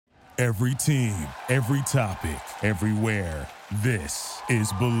Every team, every topic, everywhere. This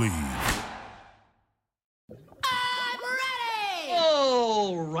is Believe. I'm ready!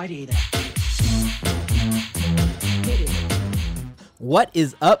 Alrighty then. What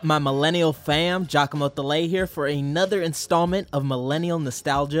is up, my millennial fam? Giacomo Thalay here for another installment of Millennial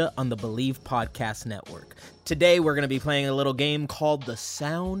Nostalgia on the Believe Podcast Network. Today we're going to be playing a little game called The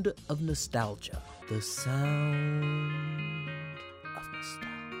Sound of Nostalgia. The Sound of Nostalgia.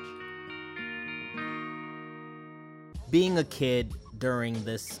 Being a kid during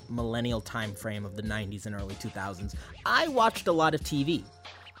this millennial time frame of the 90s and early 2000s, I watched a lot of TV.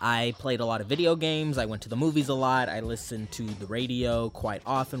 I played a lot of video games, I went to the movies a lot, I listened to the radio quite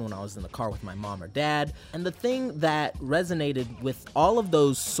often when I was in the car with my mom or dad, and the thing that resonated with all of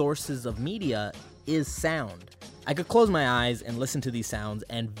those sources of media is sound. I could close my eyes and listen to these sounds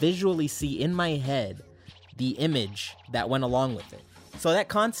and visually see in my head the image that went along with it. So that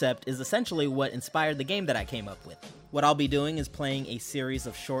concept is essentially what inspired the game that I came up with. What I'll be doing is playing a series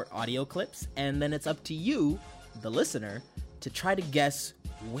of short audio clips, and then it's up to you, the listener, to try to guess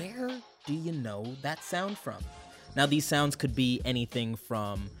where do you know that sound from. Now, these sounds could be anything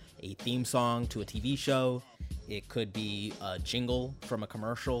from a theme song to a TV show. It could be a jingle from a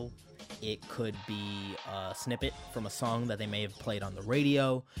commercial. It could be a snippet from a song that they may have played on the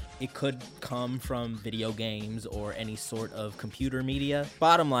radio. It could come from video games or any sort of computer media.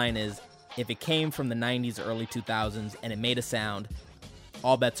 Bottom line is, if it came from the 90s, early 2000s, and it made a sound,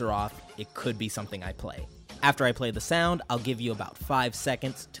 all bets are off. It could be something I play. After I play the sound, I'll give you about 5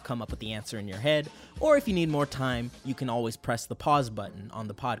 seconds to come up with the answer in your head, or if you need more time, you can always press the pause button on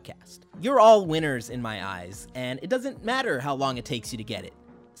the podcast. You're all winners in my eyes, and it doesn't matter how long it takes you to get it,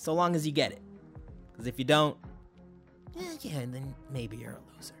 so long as you get it. Because if you don't, then maybe you're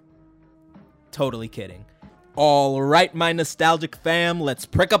a loser. Totally kidding. All right, my nostalgic fam, let's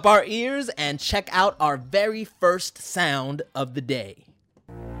prick up our ears and check out our very first sound of the day.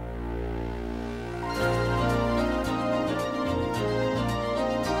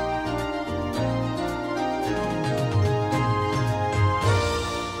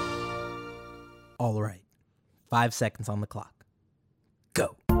 All right, 5 seconds on the clock.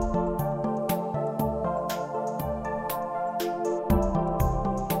 Go.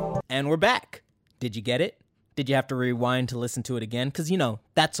 And we're back. Did you get it? Did you have to rewind to listen to it again? Because,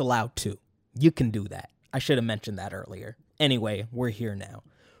 that's allowed too. You can do that. I should have mentioned that earlier. Anyway, we're here now.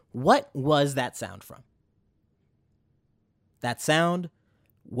 What was that sound from? That sound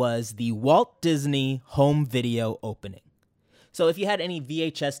was the Walt Disney home video opening. So if you had any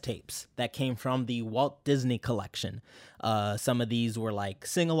VHS tapes that came from the Walt Disney collection, some of these were like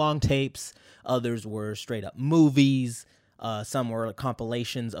sing-along tapes, others were straight-up movies, some were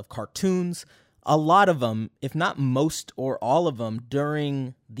compilations of cartoons. A lot of them, if not most or all of them,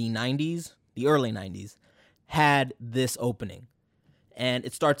 during the 90s, the early 90s, had this opening. And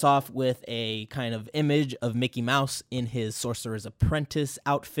it starts off with a kind of image of Mickey Mouse in his Sorcerer's Apprentice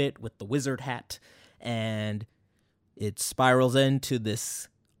outfit with the wizard hat, and it spirals into this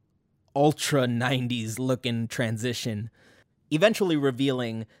ultra 90s looking transition, eventually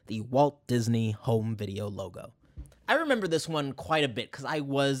revealing the Walt Disney home video logo. I remember this one quite a bit because I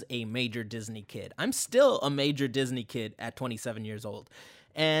was a major Disney kid. I'm still a major Disney kid at 27 years old.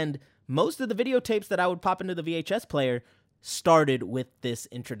 And most of the videotapes that I would pop into the VHS player started with this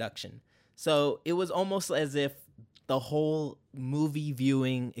introduction. So it was almost as if the whole movie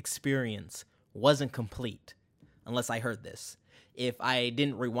viewing experience wasn't complete unless I heard this. If I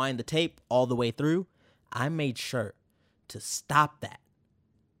didn't rewind the tape all the way through, I made sure to stop that,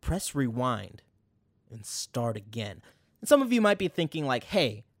 press rewind, and start again. And some of you might be thinking like,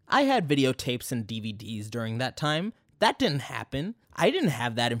 hey, I had videotapes and DVDs during that time. That didn't happen. I didn't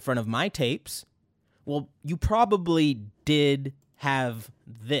have that in front of my tapes. Well, you probably did have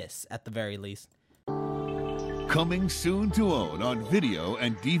this at the very least. Coming soon to own on video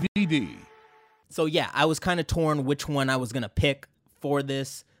and DVD. So yeah, I was kind of torn which one I was going to pick for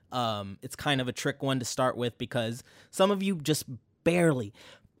this. It's kind of a trick one to start with because some of you just barely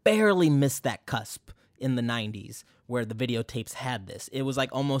missed that cusp in the 90s where the videotapes had this. It was like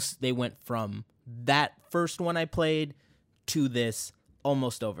almost they went from that first one I played to this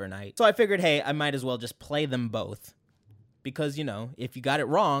almost overnight. So I figured, hey, I might as well just play them both because, if you got it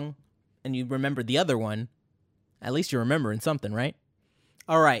wrong and you remember the other one, at least you're remembering something, right?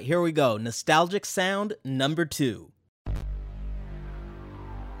 All right, here we go. Nostalgic sound number 2.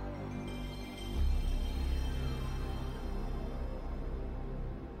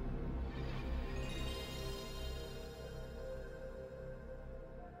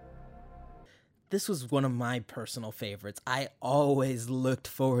 This was one of my personal favorites. I always looked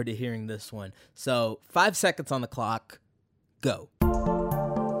forward to hearing this one. So 5 seconds on the clock, go.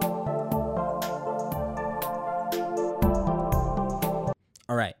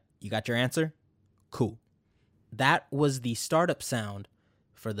 All right, you got your answer? Cool. That was the startup sound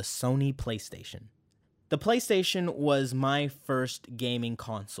for the Sony PlayStation. The PlayStation was my first gaming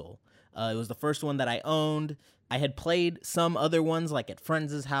console. It was the first one that I owned. I had played some other ones, like at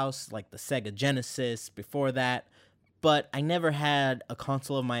friends' house, like the Sega Genesis before that, but I never had a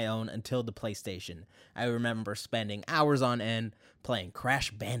console of my own until the PlayStation. I remember spending hours on end playing Crash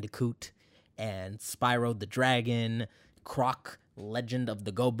Bandicoot and Spyro the Dragon, Croc, Legend of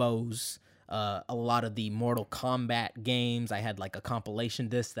the Gobos, a lot of the Mortal Kombat games. I had like a compilation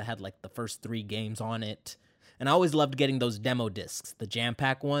disc that had like the first 3 games on it. And I always loved getting those demo discs, the jam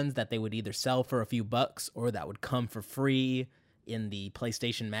pack ones that they would either sell for a few bucks or that would come for free in the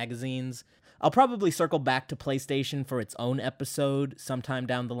PlayStation magazines. I'll probably circle back to PlayStation for its own episode sometime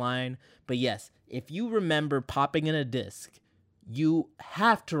down the line. But yes, if you remember popping in a disc, you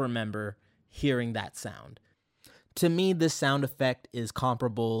have to remember hearing that sound. To me, this sound effect is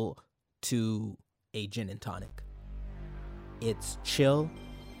comparable to a gin and tonic. It's chill,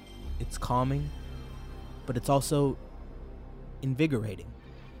 it's calming, but it's also invigorating,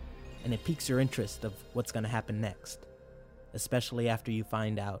 and it piques your interest of what's going to happen next, especially after you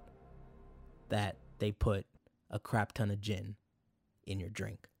find out that they put a crap ton of gin in your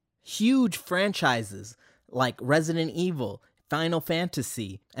drink. Huge franchises like Resident Evil, Final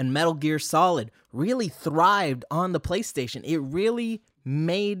Fantasy, and Metal Gear Solid really thrived on the PlayStation. It really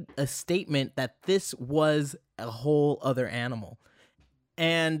made a statement that this was a whole other animal.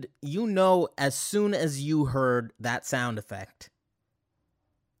 And you know, as soon as you heard that sound effect,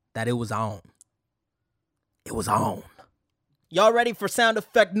 that it was on. It was on. Y'all ready for sound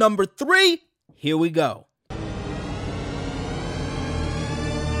effect number 3? Here we go.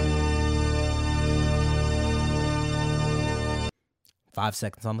 Five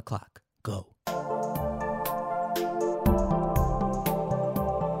seconds on the clock. Go.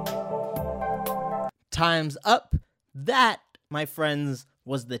 Time's up. That, my friends,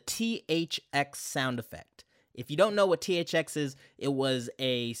 was the THX sound effect. If you don't know what THX is, it was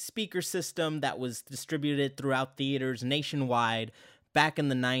a speaker system that was distributed throughout theaters nationwide back in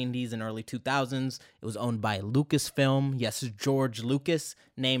the 90s and early 2000s. It was owned by Lucasfilm. Yes, George Lucas,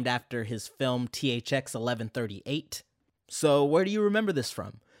 named after his film THX 1138. So where do you remember this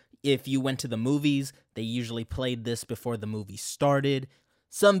from? If you went to the movies, they usually played this before the movie started.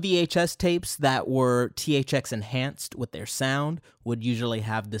 Some VHS tapes that were THX enhanced with their sound would usually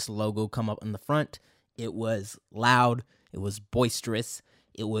have this logo come up in the front. It was loud, it was boisterous,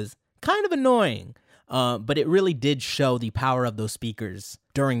 it was kind of annoying, but it really did show the power of those speakers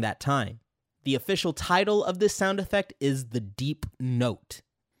during that time. The official title of this sound effect is the Deep Note.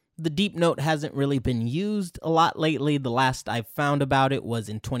 The Deep Note hasn't really been used a lot lately. The last I found about it was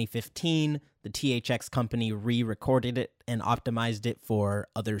in 2015. The THX company re-recorded it and optimized it for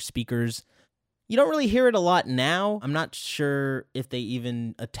other speakers. You don't really hear it a lot now. I'm not sure if they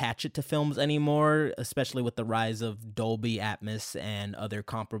even attach it to films anymore, especially with the rise of Dolby Atmos and other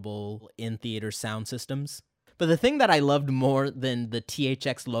comparable in-theater sound systems. But the thing that I loved more than the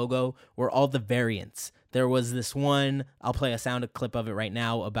THX logo were all the variants. There was this one, I'll play a sound clip of it right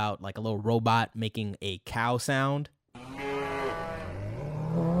now, about like a little robot making a cow sound.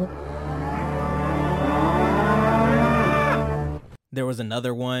 There was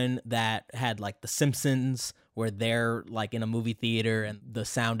another one that had like The Simpsons, where they're like in a movie theater and the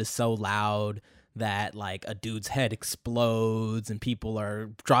sound is so loud that like a dude's head explodes and people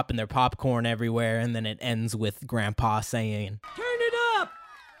are dropping their popcorn everywhere, and then it ends with Grandpa saying, "Turn it up!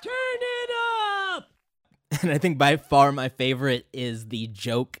 Turn it up!" And I think by far my favorite is the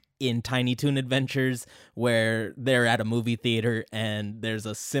joke in Tiny Toon Adventures where they're at a movie theater and there's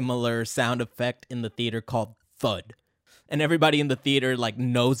a similar sound effect in the theater called thud. And everybody in the theater like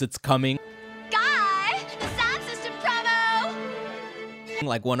knows it's coming. Guy, the sound system promo!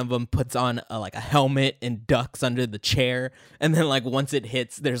 Like one of them puts on like a helmet and ducks under the chair, and then like once it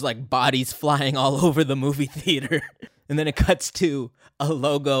hits, there's like bodies flying all over the movie theater. And then it cuts to a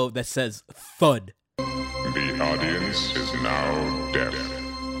logo that says thud. The audience is now deaf.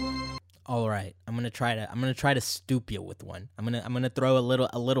 All right, I'm gonna try to stoop you with one. I'm gonna throw a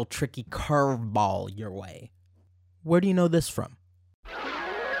little tricky curveball your way. Where do you know this from?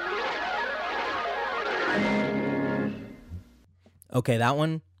 Okay, that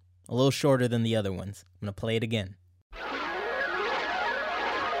one, a little shorter than the other ones. I'm gonna play it again.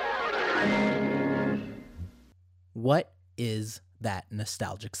 What is that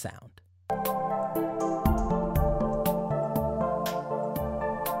nostalgic sound?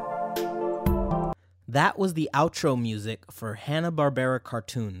 That was the outro music for Hanna-Barbera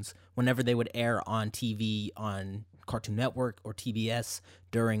cartoons whenever they would air on TV on Cartoon Network or TBS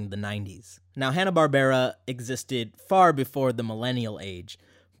during the 90s. Now, Hanna-Barbera existed far before the millennial age,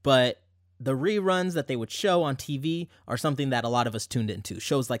 but the reruns that they would show on TV are something that a lot of us tuned into.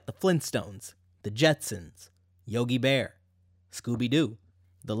 Shows like The Flintstones, The Jetsons, Yogi Bear, Scooby-Doo.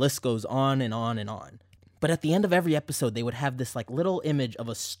 The list goes on and on and on. But at the end of every episode, they would have this like little image of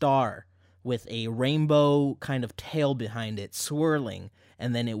a star with a rainbow kind of tail behind it swirling,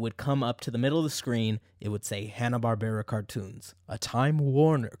 and then it would come up to the middle of the screen. It would say Hanna-Barbera Cartoons, a Time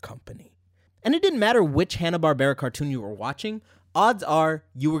Warner company. And it didn't matter which Hanna-Barbera cartoon you were watching, odds are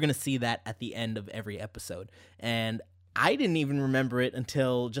you were going to see that at the end of every episode. And I didn't even remember it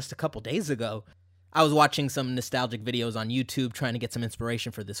until just a couple days ago. I was watching some nostalgic videos on YouTube trying to get some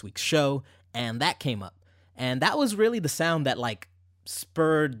inspiration for this week's show, and that came up. And that was really the sound that like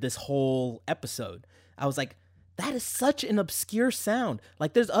spurred this whole episode. I was like, that is such an obscure sound.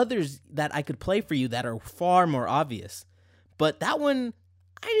 Like there's others that I could play for you that are far more obvious. But that one,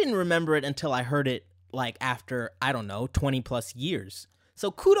 I didn't remember it until I heard it like after, I don't know, 20 plus years.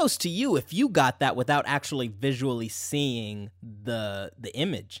 So kudos to you if you got that without actually visually seeing the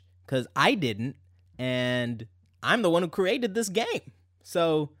image, because I didn't, and I'm the one who created this game.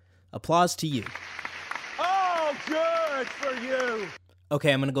 So applause to you. Oh, good for you.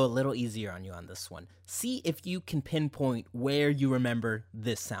 Okay, I'm going to go a little easier on you on this one. See if you can pinpoint where you remember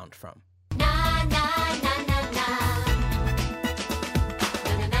this sound from. Na na na na na.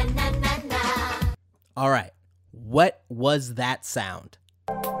 Na na na na na. All right, what was that sound?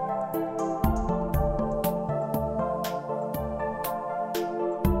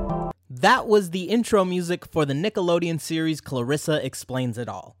 That was the intro music for the Nickelodeon series Clarissa Explains It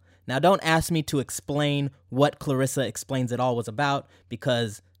All. Now, don't ask me to explain what Clarissa Explains It All was about,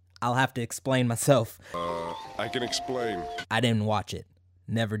 because I'll have to explain myself. I can explain. I didn't watch it.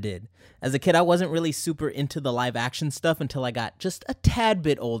 Never did. As a kid, I wasn't really super into the live action stuff until I got just a tad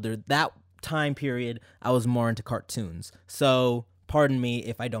bit older. That time period, I was more into cartoons. So, pardon me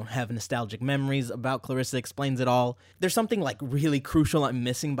if I don't have nostalgic memories about Clarissa Explains It All. There's something like really crucial I'm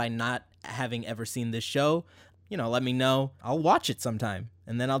missing by not having ever seen this show. You know, let me know. I'll watch it sometime,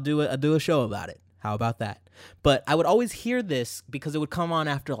 and then I'll do a show about it. How about that? But I would always hear this because it would come on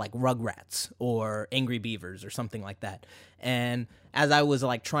after like Rugrats or Angry Beavers or something like that. And as I was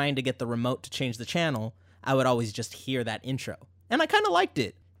like trying to get the remote to change the channel, I would always just hear that intro. And I kind of liked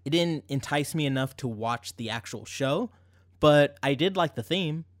it. It didn't entice me enough to watch the actual show, but I did like the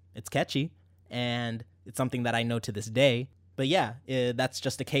theme. It's catchy, and it's something that I know to this day. But yeah, that's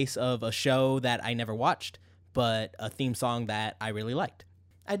just a case of a show that I never watched, but a theme song that I really liked.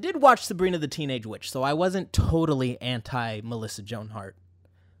 I did watch Sabrina the Teenage Witch, so I wasn't totally anti-Melissa Joan Hart.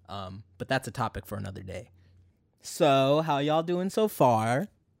 But that's a topic for another day. So, how y'all doing so far?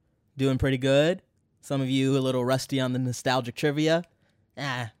 Doing pretty good? Some of you a little rusty on the nostalgic trivia?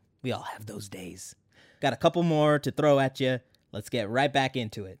 We all have those days. Got a couple more to throw at you. Let's get right back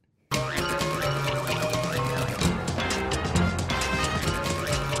into it.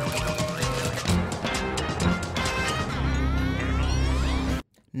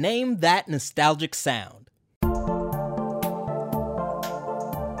 Name that nostalgic sound.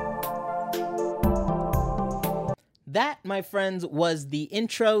 That, my friends, was the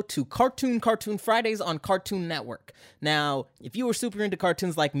intro to Cartoon Fridays on Cartoon Network. Now, if you were super into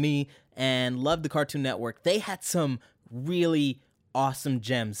cartoons like me and loved the Cartoon Network, they had some really awesome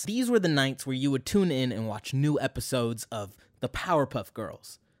gems. These were the nights where you would tune in and watch new episodes of The Powerpuff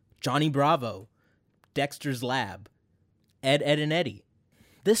Girls, Johnny Bravo, Dexter's Lab, Ed, Ed and Eddie.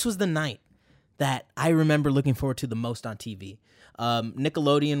 This was the night that I remember looking forward to the most on TV.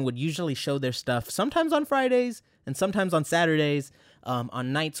 Nickelodeon would usually show their stuff sometimes on Fridays and sometimes on Saturdays.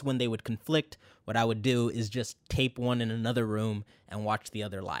 On nights when they would conflict, what I would do is just tape one in another room and watch the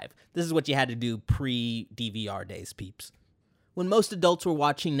other live. This is what you had to do pre-DVR days, peeps. When most adults were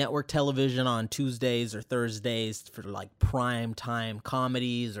watching network television on Tuesdays or Thursdays for like prime time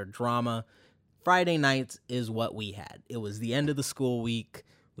comedies or drama, Friday nights is what we had. It was the end of the school week.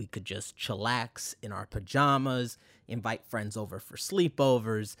 We could just chillax in our pajamas, invite friends over for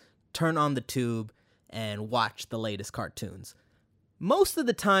sleepovers, turn on the tube, and watch the latest cartoons. Most of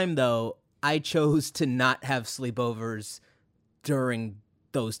the time, though, I chose to not have sleepovers during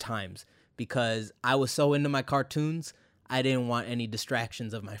those times because I was so into my cartoons, I didn't want any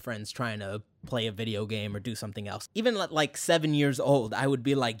distractions of my friends trying to play a video game or do something else. Even at like 7 years old, I would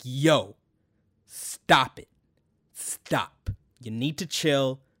be like, yo, stop it. Stop. You need to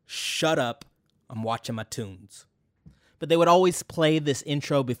chill. Shut up. I'm watching my tunes. but they would always play this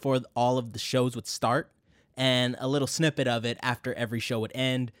intro before all of the shows would start, and a little snippet of it after every show would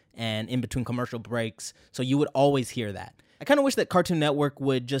end and in between commercial breaks, so you would always hear that. I kind of wish that Cartoon Network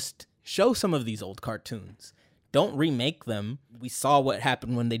would just show some of these old cartoons. Don't remake them. We saw what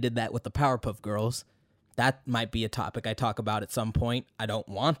happened when they did that with the Powerpuff Girls. That might be a topic I talk about at some point. I don't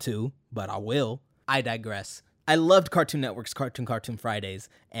want to, but I will. I digress. I loved Cartoon Network's Cartoon Fridays,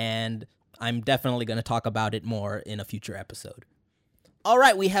 and I'm definitely going to talk about it more in a future episode. All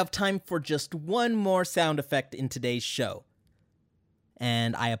right, we have time for just one more sound effect in today's show,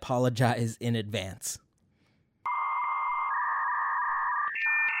 and I apologize in advance.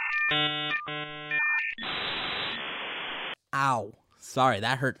 Ow. Sorry,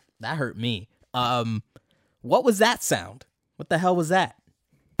 that hurt me. What was that sound? What the hell was that?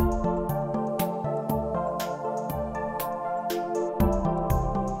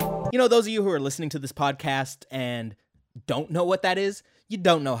 You know, those of you who are listening to this podcast and don't know what that is, you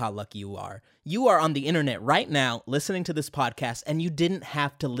don't know how lucky you are. You are on the internet right now listening to this podcast, and you didn't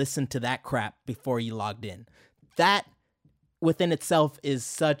have to listen to that crap before you logged in. That within itself is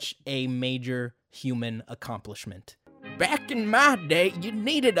such a major human accomplishment. Back in my day, you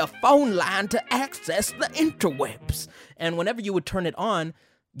needed a phone line to access the interwebs. And whenever you would turn it on,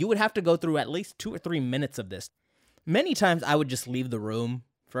 you would have to go through at least 2 or 3 minutes of this. Many times I would just leave the room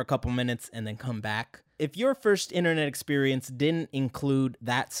for a couple minutes and then come back. If your first internet experience didn't include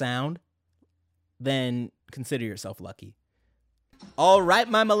that sound, then consider yourself lucky. All right,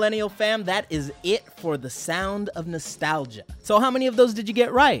 my millennial fam, that is it for the sound of nostalgia. So how many of those did you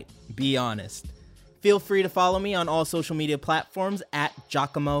get right? Be honest. Feel free to follow me on all social media platforms at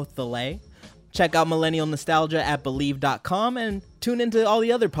Giacomo Thele. Check out Millennial Nostalgia at Believe.com and tune into all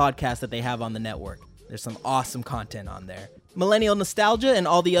the other podcasts that they have on the network. There's some awesome content on there. Millennial Nostalgia and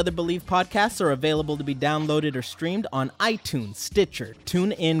all the other Believe podcasts are available to be downloaded or streamed on iTunes, Stitcher,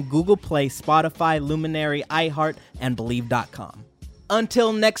 TuneIn, Google Play, Spotify, Luminary, iHeart, and Believe.com.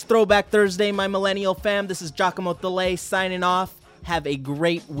 Until next Throwback Thursday, my millennial fam, this is Giacomo Thele signing off. Have a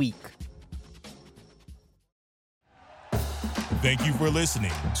great week. Thank you for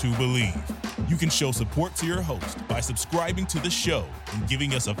listening to Believe. You can show support to your host by subscribing to the show and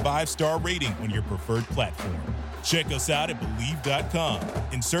giving us a 5-star rating on your preferred platform. Check us out at Believe.com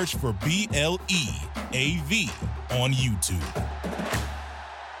and search for BLEAV on YouTube.